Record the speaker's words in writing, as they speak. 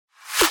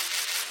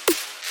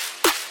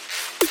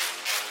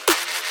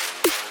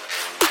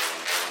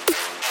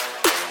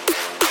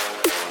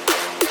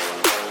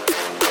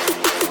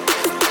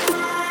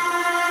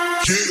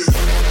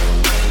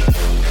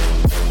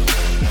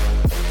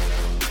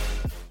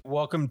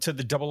Welcome to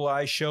the Double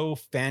I Show,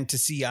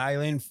 Fantasy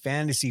Island,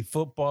 Fantasy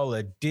Football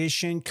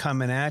Edition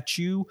coming at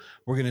you.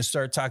 We're going to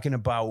start talking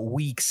about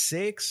week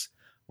 6.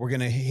 We're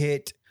going to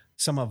hit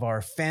some of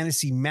our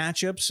fantasy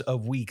matchups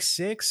of week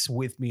 6.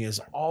 With me as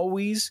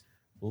always,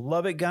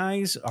 love it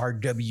guys,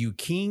 RW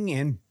King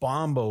and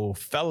Bombo.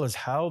 Fellas,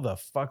 how the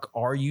fuck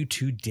are you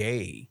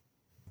today?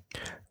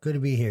 Good to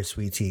be here,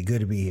 Sweet Tea.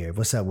 Good to be here.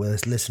 What's up,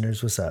 Willis?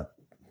 Listeners, what's up?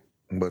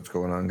 What's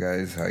going on,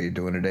 guys? How you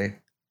doing today?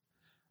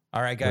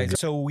 All right, guys.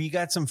 So we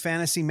got some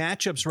fantasy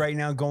matchups right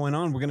now going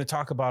on. We're going to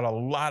talk about a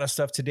lot of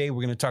stuff today.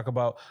 We're going to talk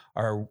about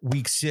our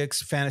week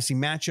 6 fantasy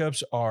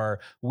matchups,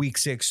 our week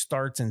 6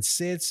 starts and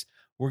sits.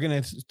 We're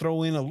going to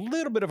throw in a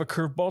little bit of a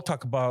curveball,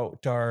 talk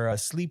about our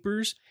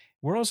sleepers.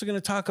 We're also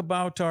going to talk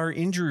about our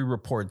injury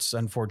reports,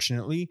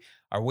 unfortunately,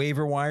 our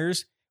waiver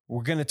wires.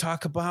 We're going to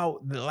talk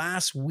about the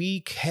last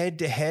week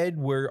head-to-head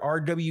where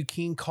RW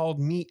King called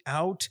me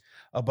out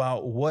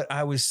about what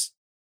I was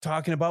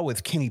talking about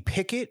with Kenny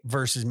Pickett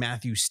versus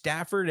Matthew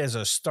Stafford as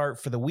a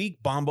start for the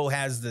week. Bombo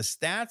has the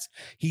stats.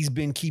 He's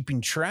been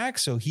keeping track,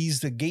 so he's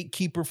the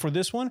gatekeeper for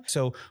this one.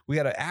 So we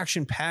got an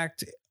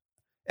action-packed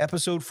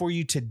episode for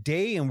you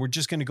today, and we're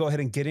just going to go ahead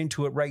and get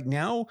into it right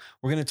now.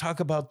 We're going to talk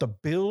about the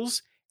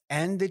Bills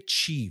and the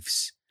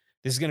Chiefs.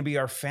 This is going to be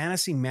our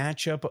fantasy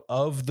matchup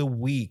of the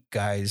week,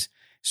 guys.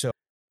 So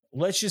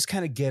let's just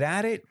kind of get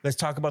at it. Let's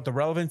talk about the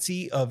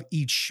relevancy of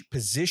each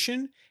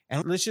position,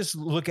 and let's just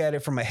look at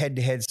it from a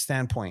head-to-head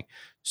standpoint.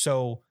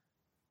 So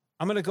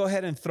I'm going to go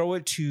ahead and throw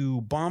it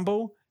to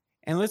Bombo,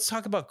 and let's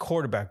talk about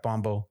quarterback,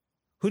 Bombo.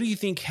 Who do you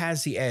think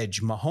has the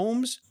edge,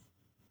 Mahomes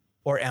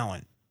or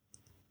Allen?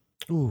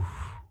 Ooh,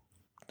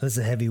 that's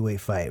a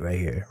heavyweight fight right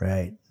here,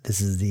 right?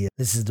 This is the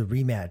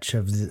rematch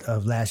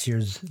of last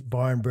year's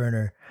barn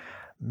burner.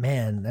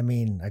 Man, I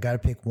mean, I got to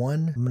pick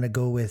one. I'm gonna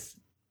go with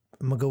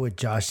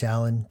Josh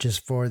Allen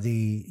just for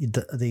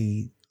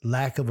the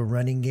lack of a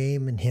running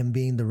game and him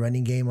being the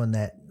running game on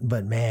that.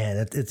 But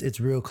man, it's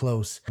real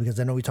close because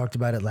I know we talked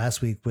about it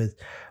last week with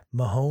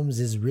Mahomes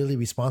is really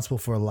responsible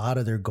for a lot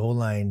of their goal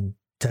line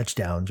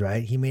touchdowns,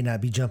 right? He may not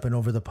be jumping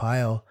over the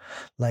pile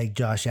like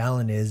Josh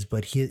Allen is,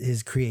 but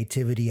his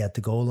creativity at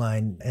the goal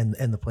line and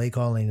the play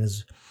calling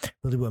is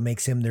really what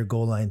makes him their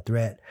goal line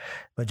threat.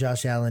 But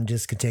Josh Allen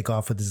just could take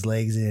off with his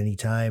legs at any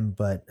time.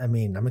 But I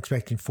mean, I'm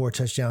expecting 4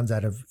 touchdowns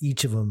out of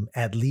each of them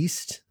at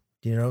least,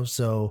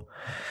 so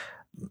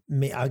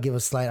I'll give a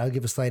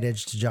slight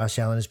edge to Josh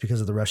Allen just because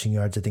of the rushing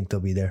yards. I think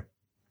they'll be there.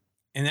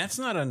 And that's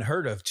not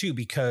unheard of too,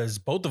 because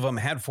both of them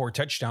had 4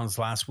 touchdowns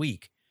last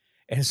week.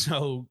 And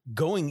so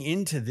going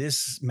into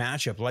this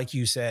matchup, like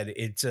you said,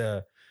 it's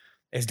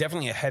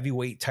definitely a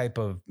heavyweight type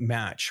of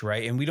match,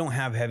 right? And we don't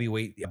have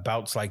heavyweight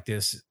bouts like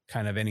this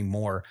kind of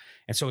anymore.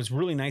 And so it's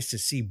really nice to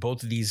see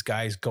both of these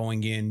guys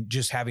going in,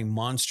 just having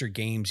monster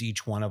games,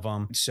 each one of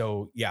them.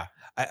 So yeah,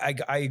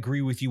 I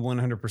agree with you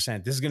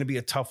 100%. This is going to be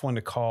a tough one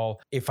to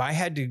call. If I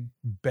had to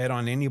bet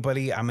on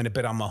anybody, I'm going to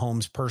bet on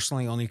Mahomes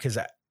personally, only because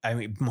I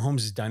mean,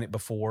 Mahomes has done it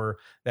before,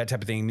 that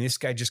type of thing. I mean, this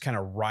guy just kind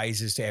of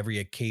rises to every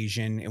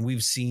occasion. And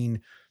we've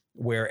seen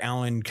where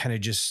Allen kind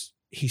of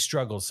he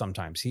struggles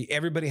sometimes.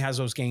 Everybody has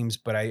those games,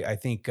 but I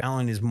think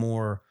Allen is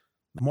more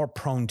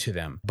prone to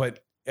them.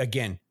 But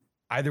again,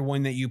 either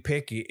one that you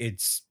pick,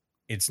 it's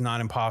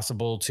not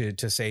impossible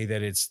to say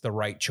that it's the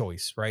right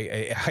choice,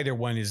 right? Either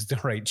one is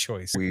the right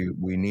choice.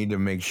 We need to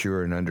make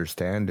sure and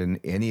understand in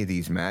any of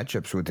these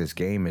matchups with this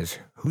game is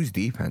whose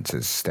defense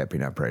is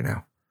stepping up right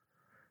now.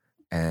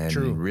 And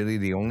True. Really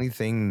the only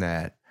thing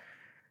that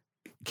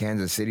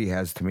Kansas City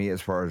has to me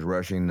as far as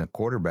rushing the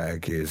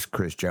quarterback is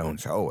Chris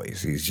Jones.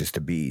 Always. He's just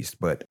a beast.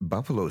 But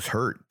Buffalo's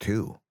hurt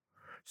too.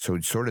 So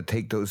sort of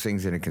take those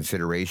things into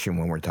consideration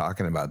when we're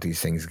talking about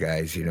these things,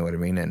 guys. You know what I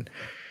mean? And,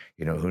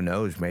 who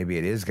knows? Maybe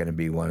it is going to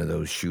be one of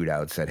those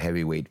shootouts, that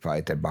heavyweight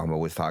fight that Bomba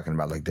was talking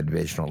about, like the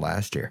divisional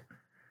last year.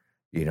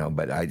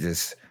 But I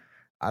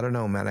don't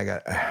know, man. I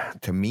got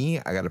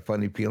a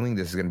funny feeling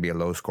this is going to be a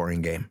low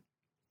scoring game.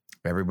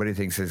 Everybody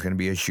thinks it's going to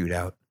be a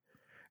shootout.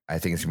 I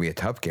think it's going to be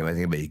a tough game. I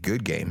think it'll be a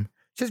good game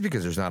just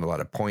because there's not a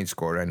lot of points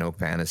scored. I know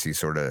fantasy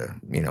sort of,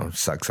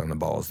 sucks on the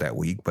balls that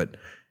week, but,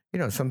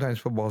 sometimes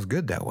football's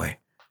good that way.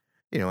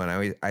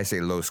 And I say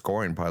low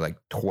scoring, probably like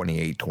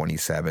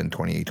 28-27,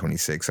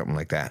 28-26, something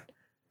like that.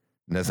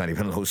 And that's not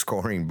even low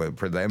scoring, but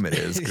for them it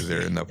is because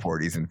they're in the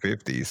 40s and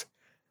 50s,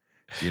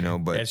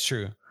 but that's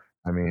true.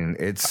 I mean,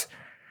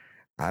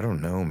 I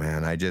don't know,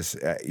 man. I just,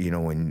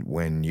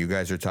 when you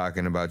guys are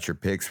talking about your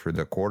picks for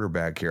the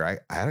quarterback here,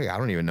 I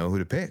don't even know who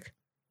to pick.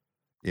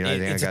 I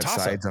think I got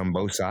sides on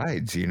both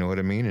sides. You know what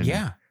I mean? And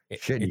yeah. You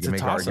can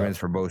make arguments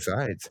for both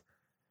sides.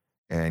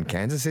 And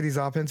Kansas City's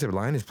offensive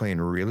line is playing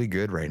really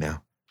good right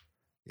now.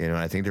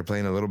 I think they're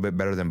playing a little bit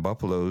better than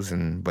Buffalo's,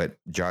 but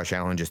Josh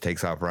Allen just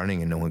takes off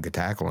running and no one could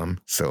tackle him.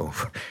 So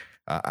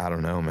I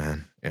don't know,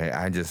 man.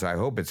 I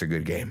hope it's a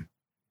good game.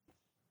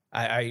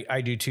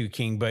 I do too,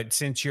 King. But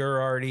since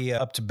you're already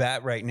up to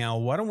bat right now,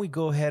 why don't we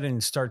go ahead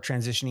and start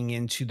transitioning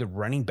into the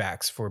running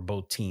backs for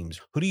both teams?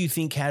 Who do you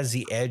think has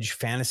the edge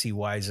fantasy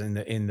wise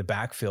in the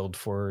backfield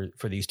for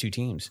these two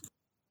teams?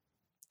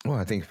 Well,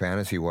 I think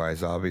fantasy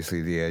wise,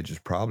 obviously the edge is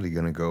probably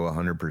going to go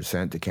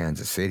 100% to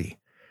Kansas City.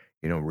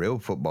 Real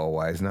football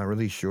wise, not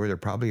really sure. They're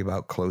probably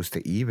about close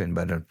to even,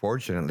 but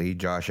unfortunately,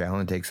 Josh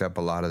Allen takes up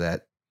a lot of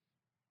that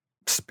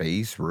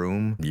space,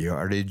 room,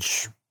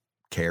 yardage,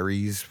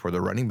 carries for the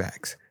running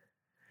backs.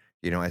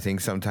 I think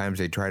sometimes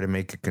they try to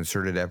make a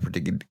concerted effort to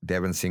get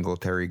Devin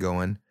Singletary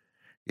going.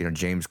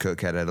 James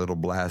Cook had a little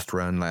blast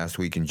run last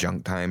week in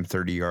junk time,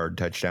 30-yard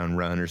touchdown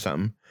run or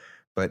something.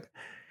 But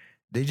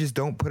they just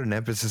don't put an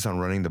emphasis on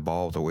running the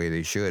ball the way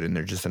they should, and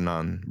they're just a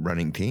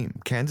non-running team.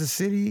 Kansas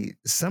City,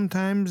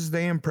 sometimes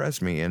they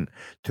impress me. And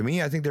to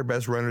me, I think their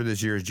best runner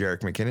this year is Jerick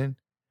McKinnon.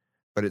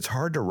 But it's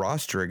hard to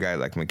roster a guy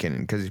like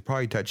McKinnon because he's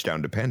probably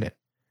touchdown dependent.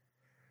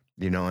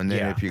 And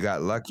then if you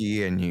got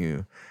lucky and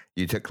you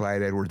took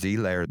Clyde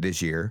Edwards-Helaire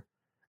this year,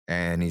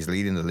 and he's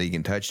leading the league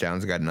in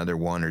touchdowns, got another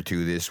 1 or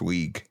 2 this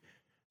week.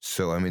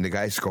 So, the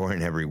guy's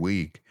scoring every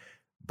week,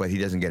 but he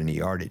doesn't get any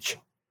yardage.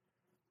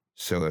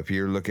 So if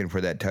you're looking for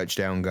that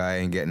touchdown guy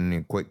and getting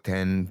a quick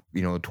 10,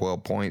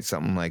 12 points,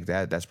 something like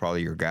that, that's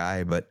probably your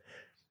guy. But,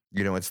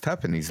 it's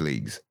tough in these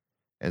leagues.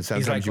 And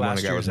sometimes you want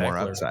a guy with more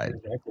upside.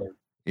 Exactly.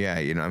 Yeah,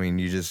 you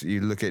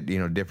look at,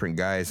 different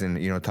guys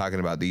and, talking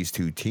about these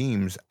two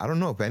teams, I don't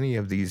know if any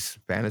of these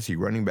fantasy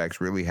running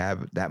backs really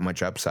have that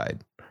much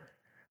upside.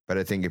 But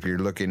I think if you're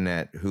looking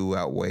at who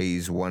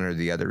outweighs one or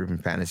the other in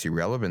fantasy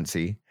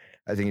relevancy,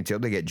 I think until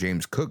they get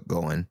James Cook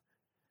going,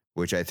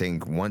 which I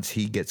think once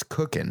he gets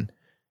cooking,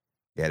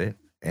 get it?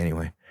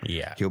 Anyway.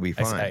 Yeah. He'll be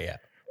fine.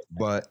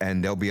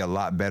 And they'll be a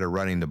lot better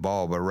running the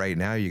ball. But right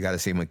now, you got to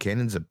say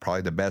McKinnon's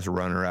probably the best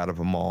runner out of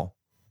them all.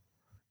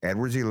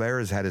 Edwards-Helaire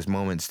has had his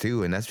moments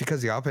too, and that's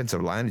because the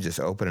offensive line is just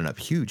opening up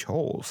huge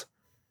holes.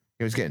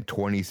 He was getting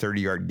 20,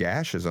 30-yard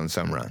gashes on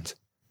some runs.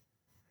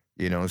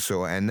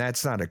 And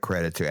that's not a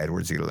credit to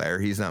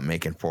Edwards-Helaire. He's not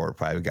making 4 or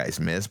 5 guys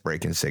miss,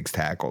 breaking 6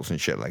 tackles and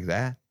shit like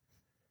that.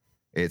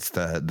 It's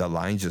the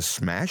line just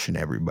smashing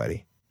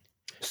everybody.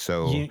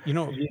 So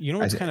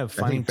what's kind of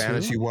funny, I think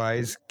fantasy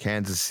wise,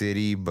 Kansas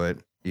City, but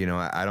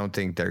I don't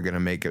think they're going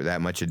to make it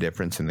that much a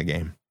difference in the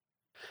game.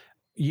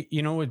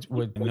 What's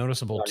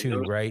noticeable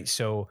too, right?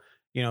 So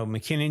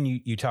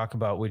McKinnon, you talk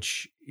about,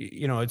 which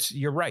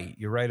you're right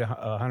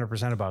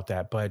 100% about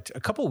that. But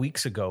a couple of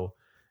weeks ago,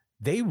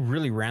 they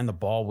really ran the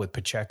ball with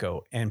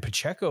Pacheco, and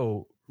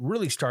Pacheco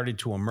really started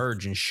to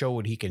emerge and show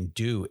what he can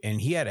do.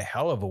 And he had a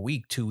hell of a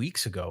week 2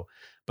 weeks ago,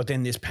 but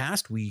then this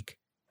past week,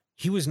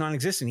 he was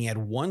non-existent. He had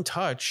 1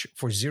 touch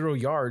for 0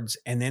 yards,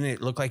 and then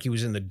it looked like he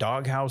was in the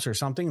doghouse or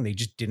something. And they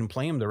just didn't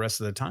play him the rest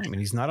of the time, and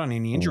he's not on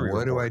any injury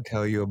report. What do I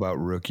tell you about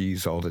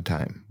rookies all the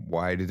time?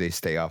 Why do they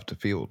stay off the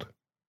field?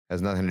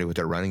 Has nothing to do with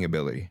their running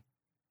ability.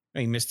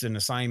 He missed an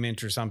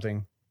assignment or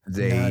something.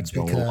 They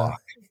don't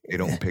block. They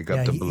don't pick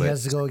up the blitz. He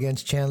has to go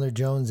against Chandler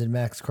Jones and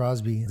Max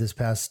Crosby this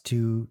past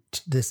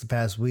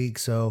week,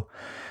 so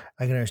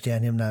I can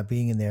understand him not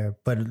being in there.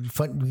 But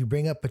you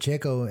bring up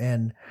Pacheco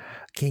and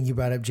King, you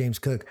brought up James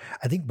Cook.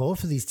 I think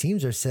both of these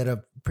teams are set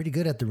up pretty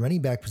good at the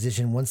running back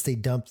position once they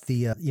dumped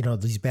the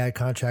these bad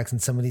contracts and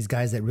some of these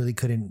guys that really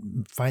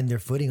couldn't find their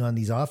footing on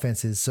these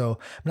offenses. So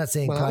I'm not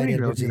saying Clyde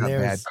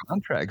Edwards-Helaire bad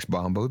contracts,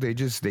 Bombo. They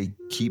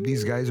keep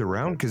these guys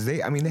around because they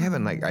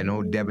haven't, like, I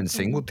know Devin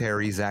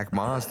Singletary, Zach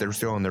Moss, they're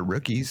still on their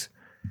rookies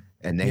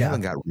and they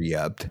haven't got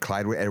re-upped.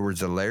 Clyde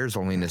Edwards-Helaire is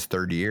only in his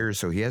 3rd year,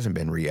 so he hasn't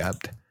been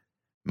re-upped.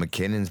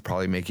 McKinnon's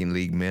probably making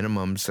league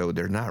minimum, so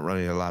they're not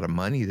running a lot of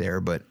money there,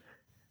 but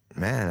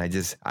man,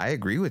 I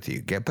agree with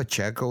you. Get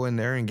Pacheco in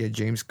there and get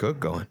James Cook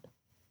going.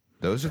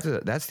 That's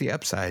the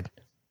upside.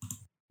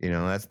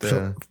 That's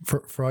the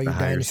for all you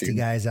dynasty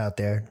guys out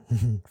there.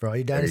 For all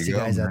you dynasty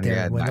guys out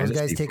there, when those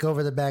guys take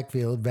over the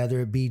backfield,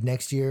 whether it be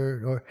next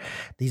year or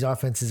these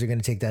offenses are going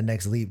to take that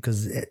next leap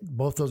because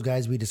both those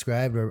guys we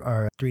described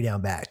are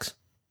 3-down backs.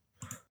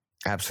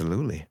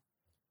 Absolutely.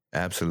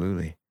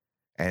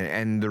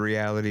 And the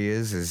reality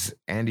is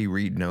Andy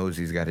Reid knows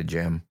he's got a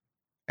gem.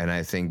 And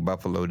I think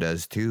Buffalo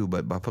does too,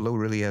 but Buffalo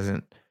really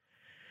hasn't,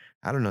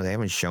 I don't know, they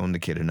haven't shown the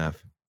kid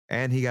enough.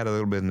 And he got a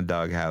little bit in the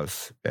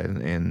doghouse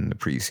in the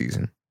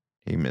preseason.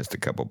 He missed a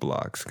couple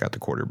blocks, got the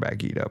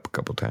quarterback eat up a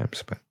couple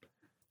times. But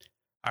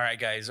all right,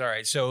 guys. All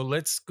right. So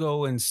let's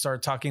go and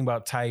start talking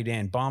about tight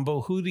end.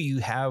 Bombo, who do you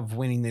have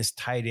winning this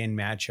tight end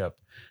matchup?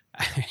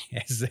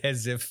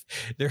 as if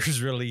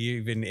there's really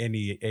even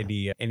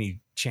any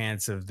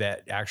chance of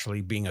that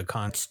actually being a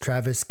con. It's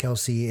Travis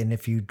Kelce, and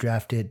if you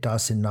drafted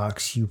Dawson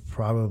Knox, you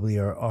probably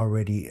are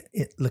already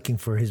looking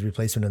for his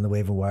replacement on the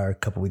waiver wire a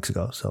couple weeks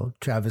ago. So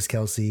Travis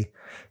Kelce,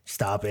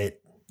 stop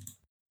it.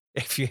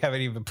 If you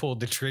haven't even pulled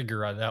the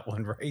trigger on that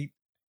one, right?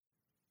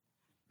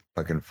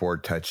 Fucking 4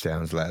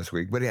 touchdowns last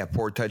week. But he had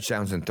 4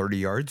 touchdowns and 30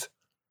 yards.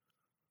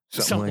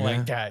 Something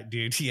like that,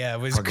 dude. Yeah, it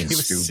was fucking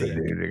stupid, sick.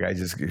 Dude. The guy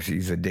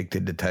he's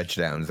addicted to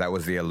touchdowns. That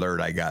was the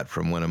alert I got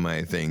from one of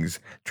my things.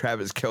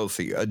 Travis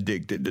Kelce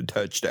addicted to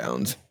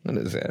touchdowns. What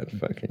is that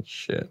fucking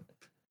shit?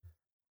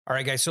 All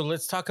right, guys. So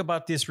let's talk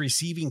about this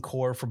receiving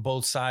core for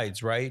both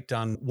sides, right?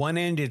 On one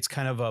end, it's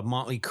kind of a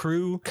motley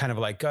crew, kind of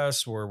like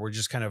us, where we're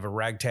just kind of a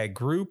ragtag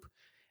group.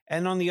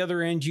 And on the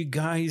other end, you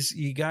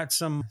got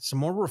some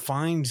more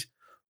refined,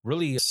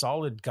 really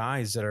solid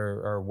guys that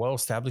are well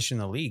established in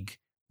the league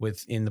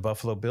within the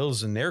Buffalo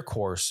Bills and their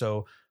core.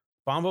 So,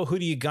 Bombo, who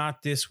do you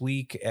got this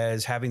week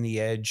as having the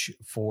edge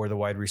for the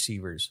wide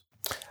receivers?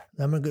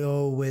 I'm going to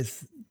go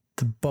with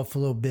the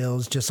Buffalo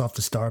Bills just off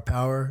the star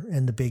power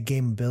and the big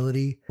game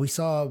ability. We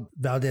saw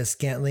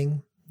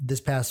Valdez-Scantling this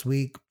past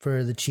week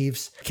for the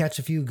Chiefs catch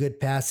a few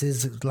good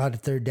passes, a lot of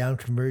third down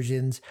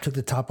conversions, took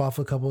the top off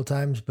a couple of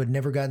times, but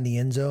never got in the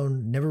end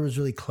zone, never was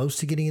really close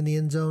to getting in the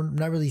end zone. I'm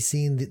not really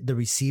seeing the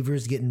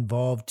receivers get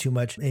involved too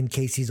much in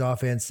KC's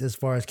offense as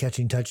far as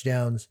catching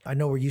touchdowns. I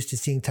know we're used to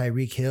seeing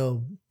Tyreek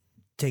Hill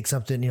take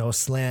something,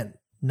 slant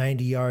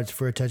 90 yards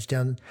for a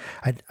touchdown.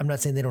 I'm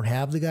not saying they don't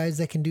have the guys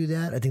that can do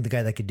that. I think the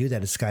guy that could do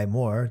that is Sky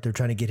Moore. They're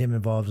trying to get him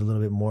involved a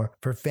little bit more.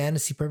 For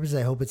fantasy purposes,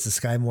 I hope it's the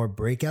Sky Moore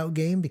breakout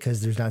game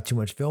because there's not too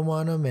much film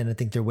on him, and I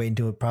think they're waiting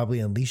to probably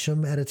unleash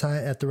him at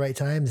the right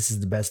time. This is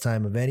the best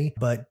time of any.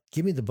 But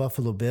give me the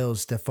Buffalo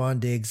Bills, Stephon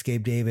Diggs,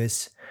 Gabe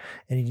Davis,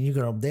 and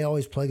they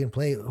always plug and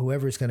play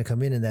whoever is going to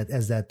come in that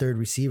as that third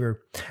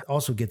receiver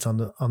also gets on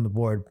the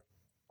board.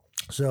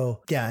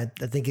 So, yeah,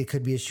 I think it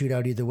could be a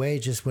shootout either way.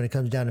 Just when it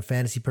comes down to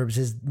fantasy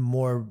purposes,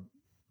 more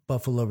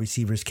Buffalo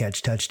receivers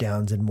catch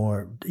touchdowns and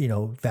more,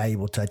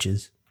 valuable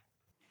touches.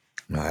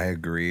 I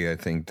agree. I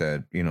think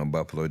that,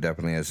 Buffalo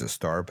definitely has a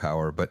star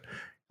power, but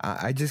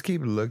I just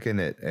keep looking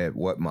at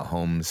what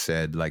Mahomes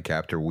said, like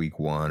after week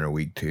 1 or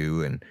week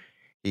 2, and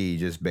he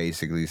just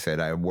basically said,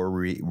 we're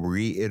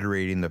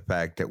reiterating the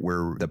fact that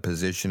the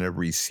position of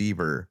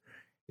receiver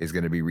is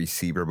going to be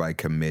receiver by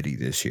committee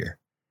this year.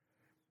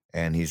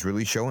 And he's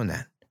really showing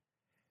that.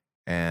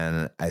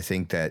 And I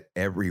think that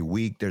every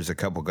week there's a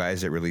couple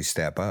guys that really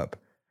step up.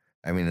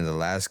 I mean, in the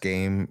last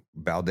game,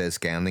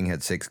 Valdez-Scantling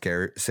had six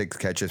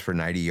catches for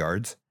 90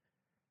 yards.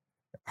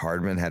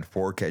 Hardman had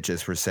 4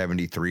 catches for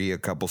 73, a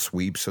couple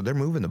sweeps. So they're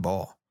moving the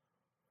ball.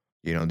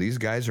 These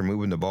guys are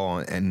moving the ball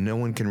and no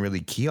one can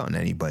really key on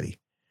anybody.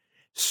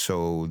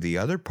 So the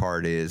other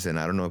part is, and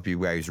I don't know if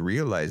you guys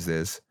realize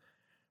this,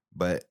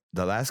 but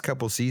the last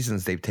couple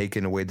seasons, they've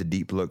taken away the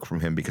deep look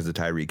from him because of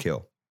Tyreek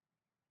Hill.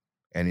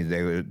 And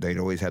they'd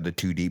always had the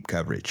 2 deep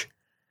coverage.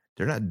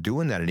 They're not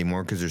doing that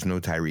anymore because there's no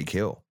Tyreek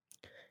Hill.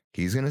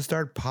 He's going to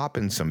start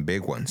popping some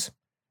big ones.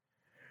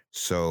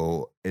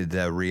 So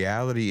the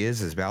reality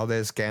is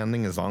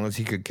Valdez-Scantling, as long as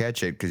he could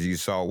catch it, because you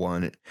saw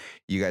one,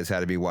 you guys had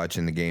to be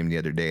watching the game the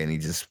other day, and he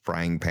just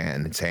frying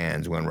pan, his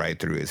hands went right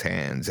through his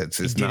hands. That's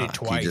his knock. He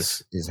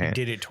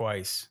did it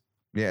twice.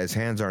 Yeah, his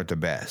hands aren't the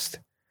best.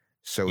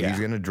 So Yeah. He's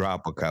going to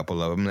drop a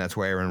couple of them. That's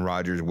why Aaron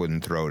Rodgers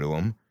wouldn't throw to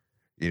him.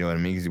 You know what I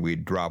mean? Because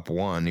we'd drop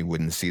one, he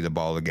wouldn't see the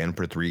ball again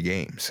for 3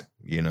 games,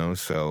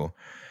 So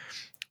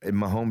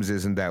Mahomes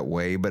isn't that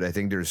way, but I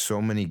think there's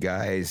so many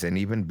guys and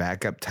even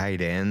backup tight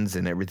ends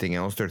and everything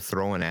else they're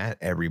throwing at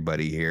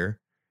everybody here.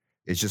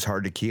 It's just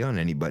hard to key on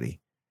anybody.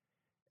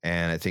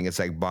 And I think it's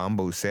like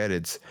Bombo said,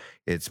 it's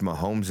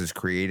Mahomes'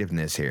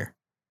 creativeness here.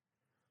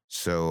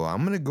 So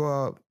I'm going to go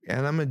out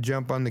and I'm going to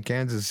jump on the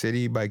Kansas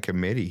City by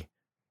committee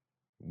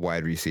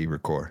wide receiver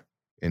core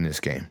in this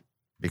game.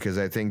 Because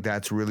I think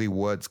that's really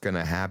what's going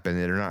to happen.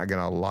 They're not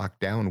going to lock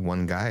down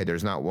one guy.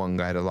 There's not one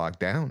guy to lock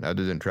down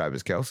other than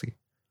Travis Kelce.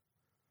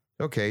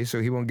 Okay,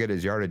 so he won't get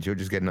his yardage. He'll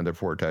just get another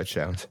 4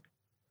 touchdowns.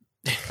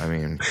 I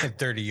mean,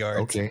 30 yards.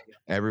 Okay,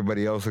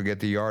 everybody else will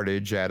get the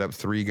yardage. Add up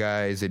 3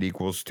 guys, it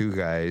equals 2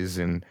 guys,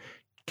 and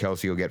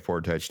Kelce will get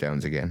 4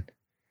 touchdowns again.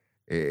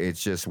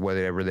 It's just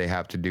whatever they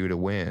have to do to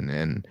win.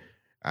 And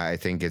I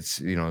think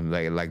it's,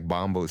 like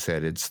Bombo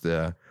said, it's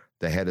the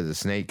head of the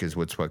snake is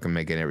what's fucking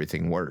making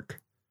everything work.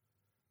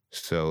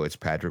 So it's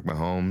Patrick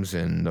Mahomes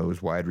and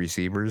those wide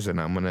receivers, and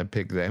I'm going to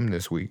pick them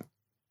this week.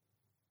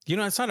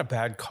 It's not a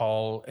bad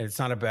call. It's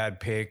not a bad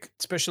pick,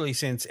 especially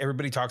since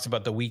everybody talks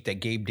about the week that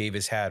Gabe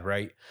Davis had,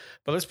 right?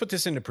 But let's put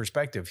this into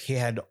perspective. He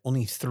had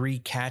only 3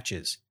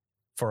 catches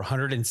for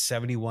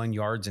 171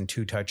 yards and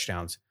 2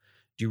 touchdowns.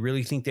 Do you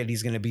really think that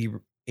he's going to be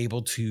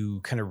able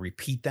to kind of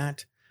repeat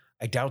that?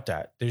 I doubt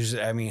that.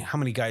 How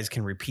many guys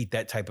can repeat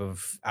that type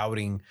of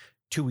outing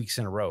 2 weeks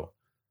in a row?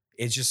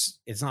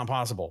 It's not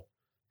possible.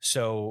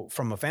 So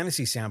from a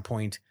fantasy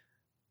standpoint,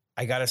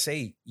 I got to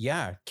say,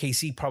 yeah,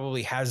 KC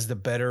probably has the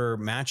better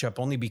matchup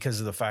only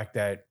because of the fact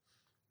that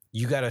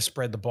you got to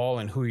spread the ball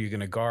and who are you going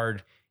to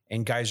guard,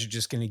 and guys are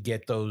just going to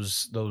get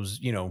those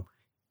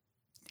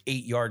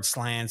 8-yard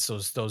slants,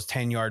 those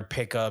 10-yard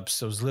pickups,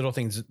 those little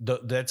things.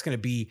 That's going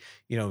to be,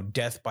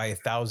 death by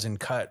 1,000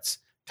 cuts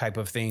type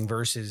of thing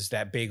versus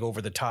that big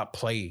over the top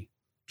play.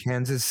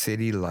 Kansas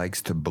City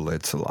likes to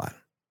blitz a lot.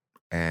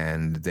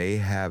 And they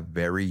have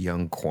very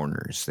young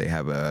corners. They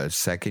have a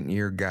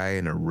second-year guy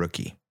and a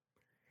rookie.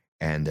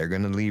 And they're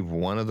going to leave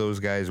one of those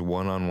guys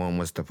one-on-one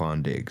with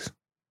Stephon Diggs.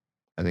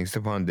 I think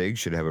Stephon Diggs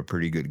should have a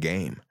pretty good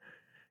game.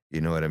 You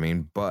know what I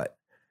mean? But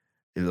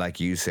like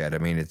you said,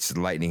 it's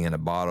lightning in a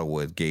bottle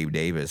with Gabe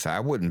Davis.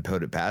 I wouldn't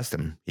put it past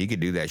him. He could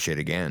do that shit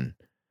again.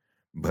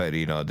 But,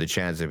 the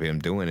chance of him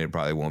doing it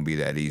probably won't be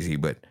that easy.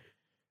 But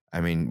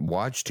I mean,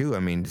 watch too. I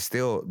mean,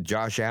 still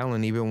Josh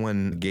Allen, even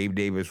when Gabe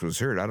Davis was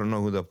hurt, I don't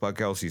know who the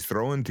fuck else he's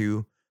throwing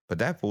to, but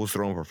that fool's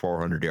throwing for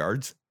 400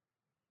 yards.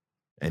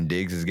 And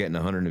Diggs is getting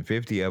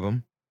 150 of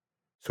them.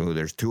 So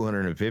there's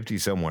 250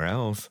 somewhere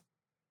else.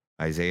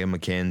 Isaiah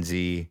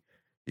McKenzie,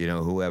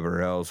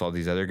 whoever else, all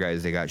these other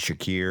guys. They got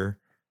Shakir,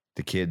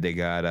 the kid they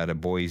got out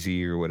of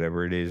Boise or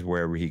whatever it is,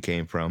 wherever he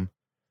came from.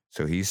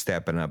 So he's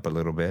stepping up a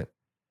little bit.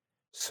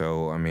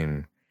 So, I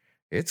mean,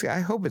 I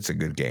hope it's a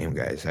good game,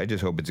 guys. I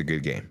just hope it's a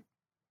good game.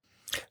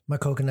 I'm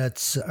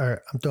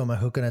throwing my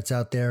coconuts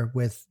out there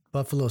with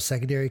Buffalo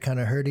secondary kind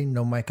of hurting.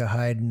 No Micah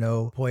Hyde,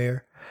 no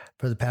Poyer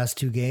for the past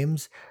 2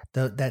 games.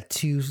 That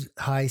too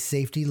high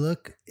safety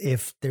look,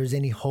 if there's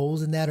any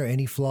holes in that or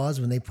any flaws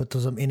when they put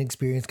some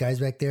inexperienced guys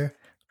back there,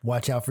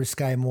 watch out for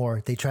Sky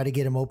Moore. They tried to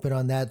get him open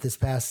on that this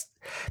past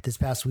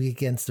week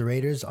against the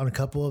Raiders on a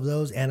couple of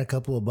those and a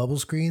couple of bubble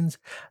screens.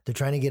 They're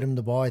trying to get him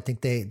the ball. I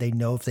think they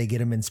know if they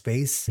get him in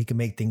space, he can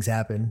make things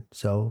happen.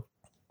 So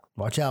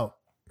watch out.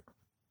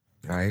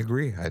 I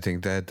agree. I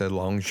think that the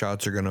long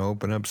shots are going to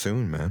open up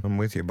soon, man. I'm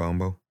with you,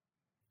 Bombo.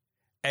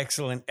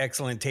 Excellent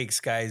takes,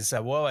 guys.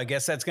 Well, I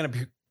guess that's going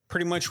to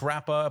pretty much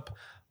wrap up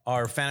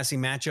our fantasy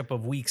matchup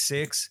of week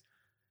 6.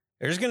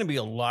 There's going to be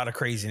a lot of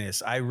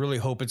craziness. I really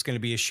hope it's going to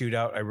be a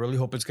shootout. I really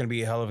hope it's going to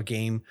be a hell of a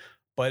game,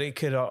 but it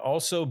could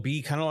also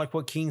be kind of like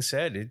what King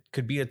said. It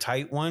could be a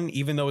tight one,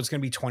 even though it's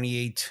going to be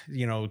 28,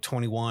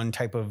 21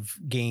 type of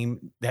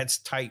game. That's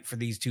tight for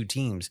these two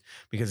teams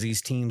because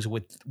these teams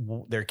with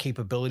their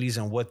capabilities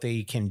and what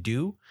they can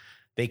do,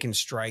 they can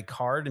strike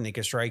hard and they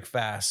can strike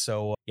fast.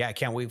 So yeah, I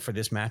can't wait for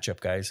this matchup,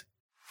 guys.